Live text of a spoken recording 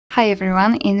Hi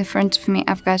everyone, in front of me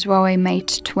I've got Huawei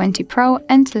Mate 20 Pro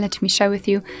and let me share with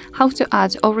you how to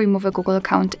add or remove a Google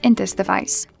account in this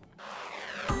device.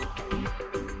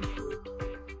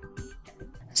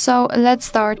 So let's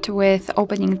start with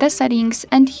opening the settings,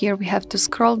 and here we have to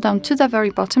scroll down to the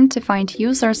very bottom to find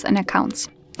users and accounts.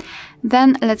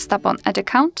 Then let's tap on Add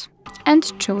Account and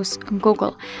choose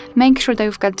Google. Make sure that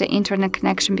you've got the internet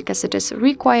connection because it is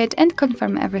required, and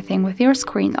confirm everything with your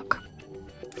screen lock.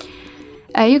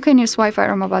 You can use Wi-Fi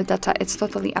or mobile data, it's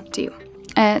totally up to you.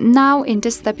 Now in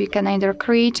this step you can either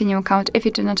create a new account if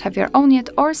you do not have your own yet,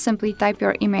 or simply type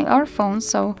your email or phone.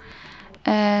 So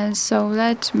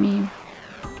let me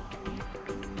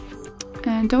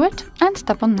do it and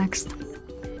tap on Next.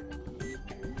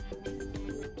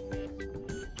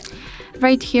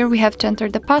 Right here we have to enter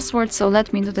the password, so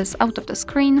let me do this out of the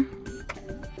screen.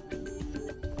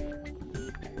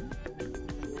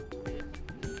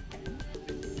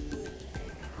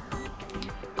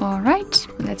 Alright,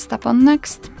 let's tap on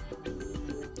Next.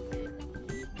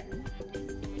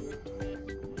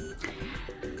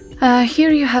 Here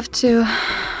you have to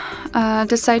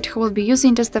decide who will be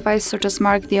using this device, so just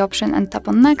mark the option and tap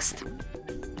on Next.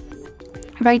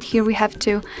 Right here we have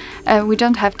to, we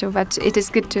don't have to, but it is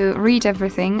good to read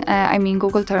everything. I mean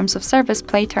Google Terms of Service,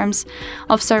 Play Terms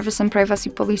of Service and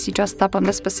Privacy Policy. Just tap on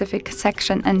the specific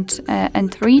section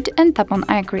and read, and tap on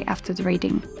I agree after the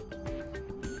reading.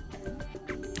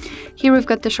 Here we've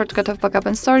got the shortcut of backup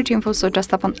and storage info, so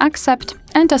just tap on Accept,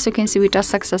 and as you can see we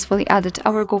just successfully added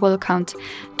our Google account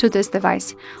to this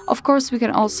device. Of course we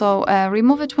can also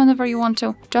remove it whenever you want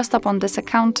to. Just tap on this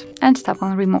account and tap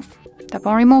on Remove. Tap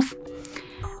on Remove.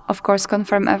 Of course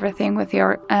confirm everything with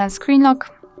your screen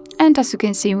lock, and as you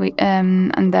can see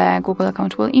and the Google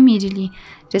account will immediately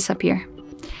disappear.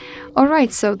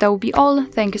 Alright, so that will be all.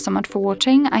 Thank you so much for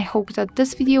watching. I hope that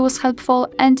this video was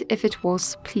helpful, and if it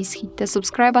was, please hit the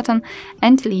subscribe button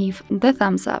and leave the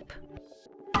thumbs up.